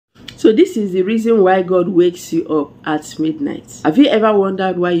So this is the reason why God wakes you up at midnight. Have you ever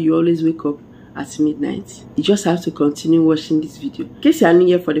wondered why you always wake up at midnight? You just have to continue watching this video. In case you are new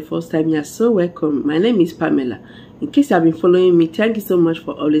here for the first time, you are so welcome. My name is Pamela. In case you have been following me, thank you so much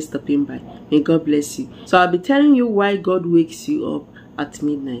for always stopping by. May God bless you. So I'll be telling you why God wakes you up at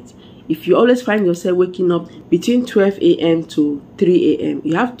midnight. If you always find yourself waking up between 12 a.m. to 3 a.m.,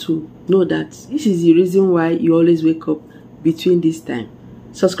 you have to know that this is the reason why you always wake up between this time.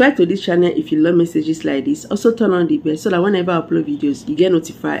 Subscribe to this channel if you love messages like this. Also turn on the bell so that whenever I upload videos, you get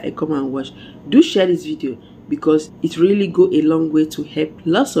notified and come and watch. Do share this video because it really go a long way to help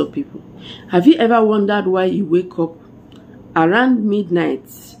lots of people. Have you ever wondered why you wake up around midnight?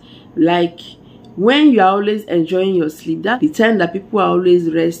 Like when you are always enjoying your sleep, that's the time that people are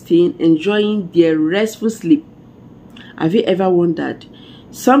always resting, enjoying their restful sleep. Have you ever wondered?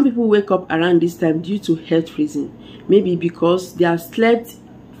 Some people wake up around this time due to health reasons. Maybe because they have slept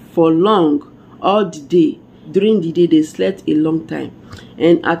for long all the day. During the day they slept a long time,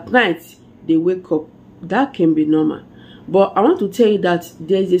 and at night they wake up. That can be normal, but I want to tell you that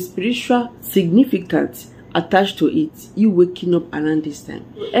there is a spiritual significance attached to it. You waking up around this time,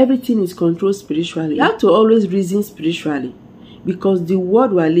 everything is controlled spiritually. You have to always reason spiritually because the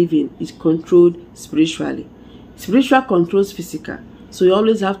world we are living is controlled spiritually. Spiritual controls physical. So you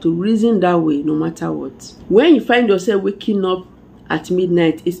always have to reason that way no matter what. When you find yourself waking up at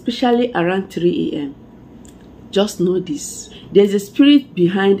midnight, especially around 3 a.m., just know this. There's a spirit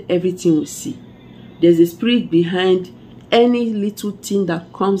behind everything we see. There's a spirit behind any little thing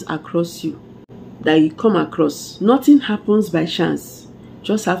that comes across you, that you come across. Nothing happens by chance.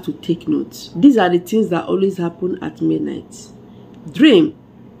 Just have to take note. These are the things that always happen at midnight. Dream.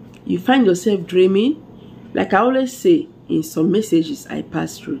 You find yourself dreaming. Like I always say, in some messages I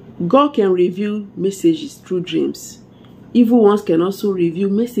pass through, God can reveal messages through dreams. Evil ones can also reveal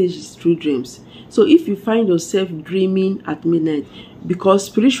messages through dreams. So if you find yourself dreaming at midnight, because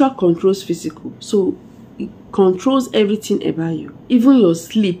spiritual controls physical, so it controls everything about you. Even your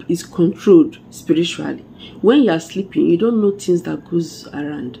sleep is controlled spiritually. When you are sleeping, you don't know things that goes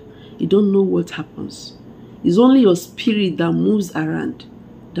around. You don't know what happens. It's only your spirit that moves around,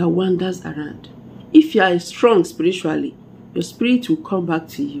 that wanders around. If you are strong spiritually, your spirit will come back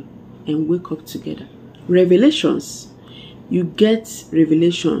to you and wake up together. Revelations. You get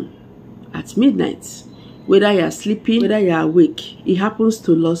revelation at midnight. Whether you are sleeping, whether you are awake, it happens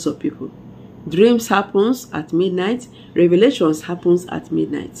to lots of people. Dreams happens at midnight. Revelations happens at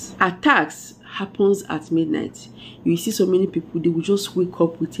midnight. Attacks happens at midnight. You see so many people, they will just wake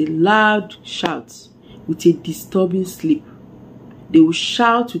up with a loud shout, with a disturbing sleep. They will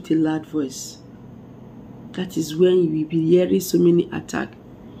shout with a loud voice. That is when you will be hearing so many attacks.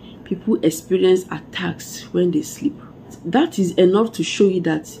 People experience attacks when they sleep. That is enough to show you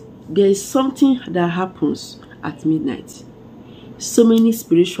that there is something that happens at midnight. So many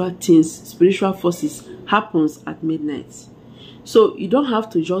spiritual things, spiritual forces happens at midnight. So you don't have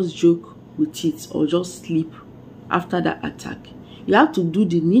to just joke with it or just sleep after that attack. You have to do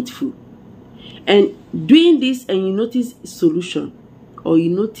the needful. And doing this and you notice a solution or you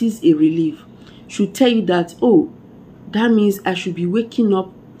notice a relief should tell you that, oh, that means I should be waking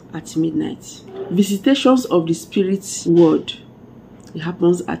up at midnight. Visitations of the spirit's world, it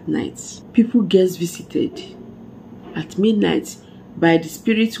happens at night. People get visited at midnight by the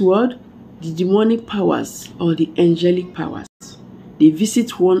spirit world, the demonic powers or the angelic powers. They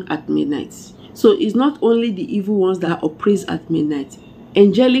visit one at midnight. So it's not only the evil ones that operate at midnight.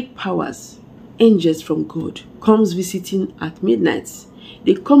 Angelic powers, angels from God, comes visiting at midnight.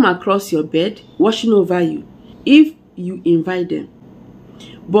 They come across your bed, watching over you, if you invite them.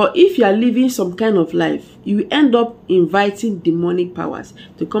 But if you are living some kind of life, you end up inviting demonic powers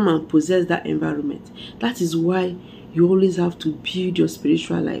to come and possess that environment. That is why you always have to build your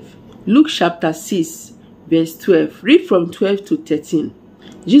spiritual life. Luke chapter 6, verse 12. Read from 12 to 13.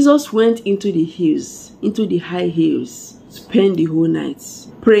 Jesus went into the hills, into the high hills, spent the whole night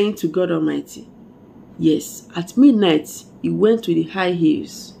praying to God Almighty. Yes, at midnight, he went to the high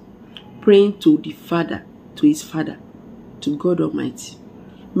hills, praying to the Father, to his Father, to God Almighty.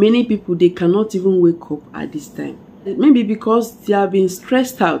 Many people, they cannot even wake up at this time. Maybe because they have been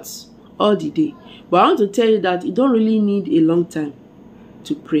stressed out all the day. But I want to tell you that you don't really need a long time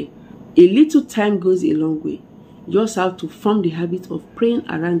to pray. A little time goes a long way. You just have to form the habit of praying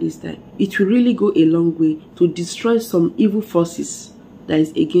around this time. It will really go a long way to destroy some evil forces that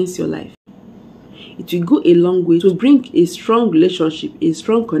is against your life. It will go a long way to bring a strong relationship, a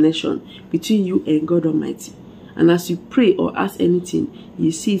strong connection between you and God Almighty. And as you pray or ask anything,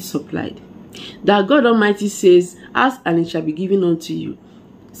 you see it supplied. That God Almighty says, ask and it shall be given unto you.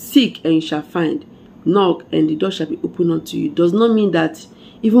 Seek and you shall find. Knock and the door shall be opened unto you. Does not mean that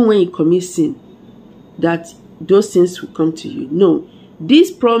even when you commit sin, that those things will come to you. No.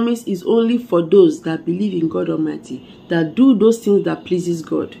 This promise is only for those that believe in God Almighty, that do those things that pleases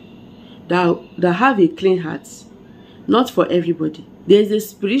God, that have a clean heart. Not for everybody. There is a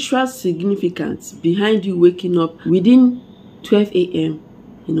spiritual significance behind you waking up within 12 a.m.,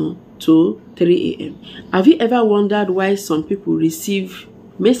 to 3 a.m. Have you ever wondered why some people receive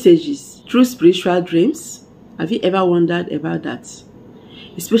messages through spiritual dreams? Have you ever wondered about that?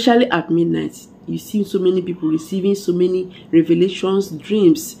 Especially at midnight, you see so many people receiving so many revelations,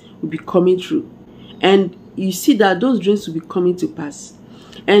 dreams will be coming through. And you see that those dreams will be coming to pass.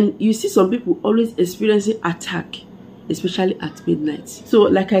 And you see some people always experiencing attack, especially at midnight. So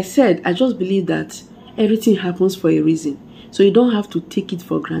like I said, I just believe that everything happens for a reason. So you don't have to take it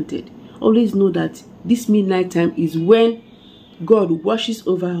for granted. Always know that this midnight time is when God washes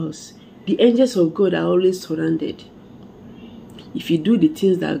over us. The angels of God are always surrounded. If you do the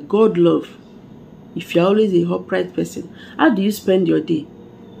things that God loves, if you're always a upright person, how do you spend your day?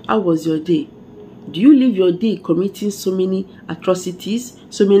 How was your day? Do you live your day committing so many atrocities,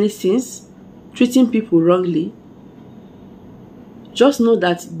 so many sins, treating people wrongly? Just know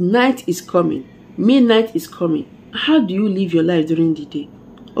that night is coming. Midnight is coming. How do you live your life during the day?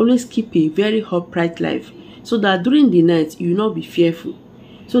 Always keep a very upright life, so that during the night you will not be fearful,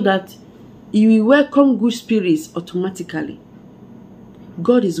 so that you will welcome good spirits automatically.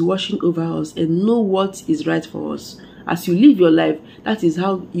 God is watching over us and know what is right for us. As you live your life, that is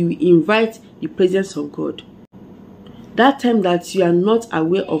how you invite the presence of God. That time that you are not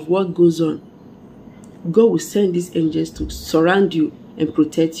aware of what goes on, God will send these angels to surround you and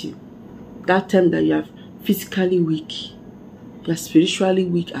protect you. That time that you are physically weak, you are spiritually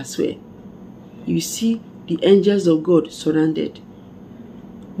weak as well, you see the angels of God surrounded.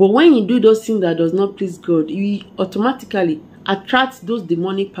 But when you do those things that does not please God, you automatically attract those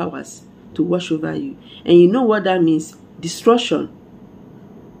demonic powers to watch over you. And you know what that means? Destruction.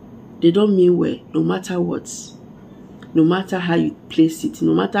 They don't mean well, no matter what. No matter how you place it,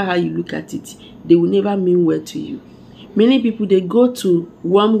 no matter how you look at it, they will never mean well to you. Many people, they go to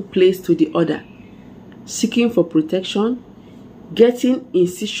one place to the other, seeking for protection, getting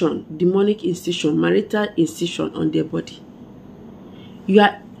incision, demonic incision, marital incision on their body. You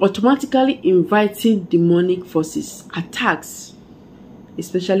are automatically inviting demonic forces, attacks,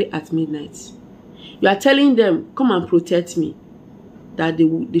 especially at midnight. You are telling them, come and protect me, that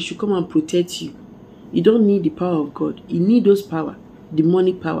they should come and protect you. You don't need the power of God. You need those power,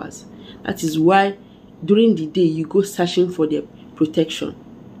 demonic powers. That is why during the day you go searching for their protection.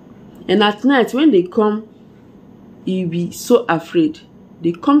 And at night when they come, you'll be so afraid.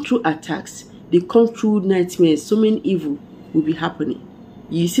 They come through attacks. They come through nightmares. So many evil will be happening.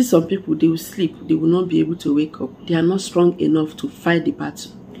 You see some people, they will sleep. They will not be able to wake up. They are not strong enough to fight the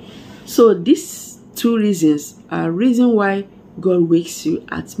battle. So these two reasons are reason why God wakes you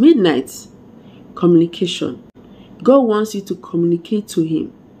at midnight. Communication. God wants you to communicate to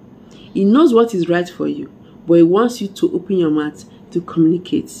Him. He knows what is right for you, but He wants you to open your mouth to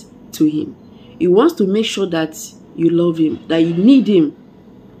communicate to Him. He wants to make sure that you love Him, that you need Him.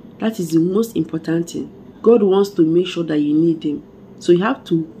 That is the most important thing. God wants to make sure that you need Him. So you have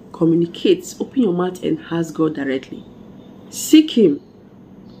to communicate, open your mouth and ask God directly. Seek Him.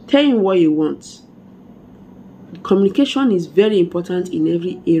 Tell Him what you want. Communication is very important in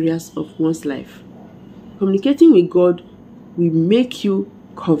every areas of one's life. Communicating with God will make you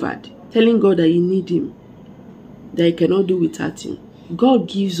covered. Telling God that you need Him, that you cannot do without Him. God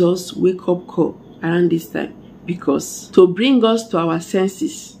gives us wake-up call around this time because to bring us to our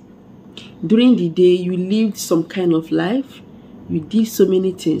senses. During the day, you lived some kind of life. You did so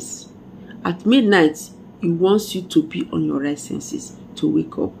many things. At midnight, He wants you to be on your right senses, to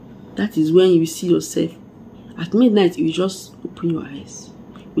wake up. That is when you see yourself. At midnight, you just open your eyes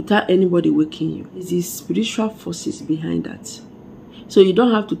without anybody waking you. There's these spiritual forces behind that. So you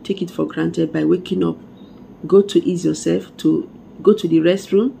don't have to take it for granted by waking up. Go to ease yourself, to go to the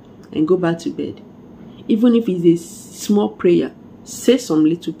restroom and go back to bed. Even if it's a small prayer, say some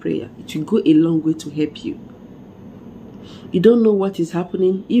little prayer. It will go a long way to help you. You don't know what is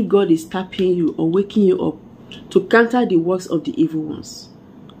happening if God is tapping you or waking you up to counter the works of the evil ones.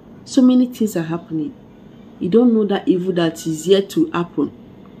 So many things are happening. You don't know that evil that is yet to happen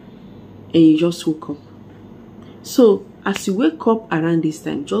and you just woke up. So as you wake up around this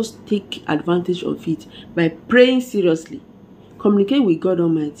time, just take advantage of it by praying seriously. Communicate with God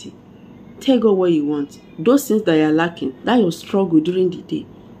Almighty. Tell God what you want. Those things that you are lacking, that your struggle during the day,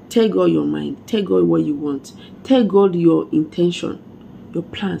 tell God your mind. Tell God what you want. Tell God your intention. your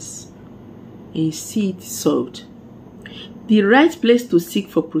plans, and you see it solved. The right place to seek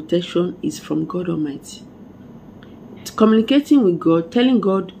for protection is from God Almighty. Communicating with God, telling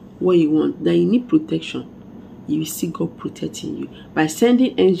God what you want, that you need protection, you will see God protecting you by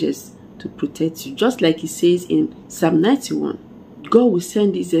sending angels to protect you. Just like He says in Psalm 91, God will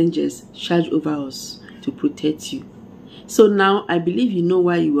send these angels charge over us to protect you. So now I believe you know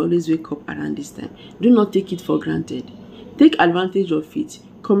why you always wake up around this time. Do not take it for granted. Take advantage of it.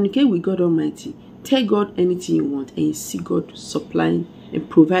 Communicate with God Almighty. Tell God anything you want, and you see God supplying and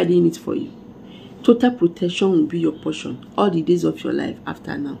providing it for you. Total protection will be your portion all the days of your life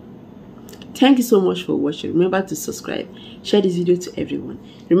after now. Thank you so much for watching. Remember to subscribe. Share this video to everyone.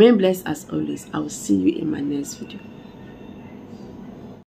 Remain blessed as always. I will see you in my next video.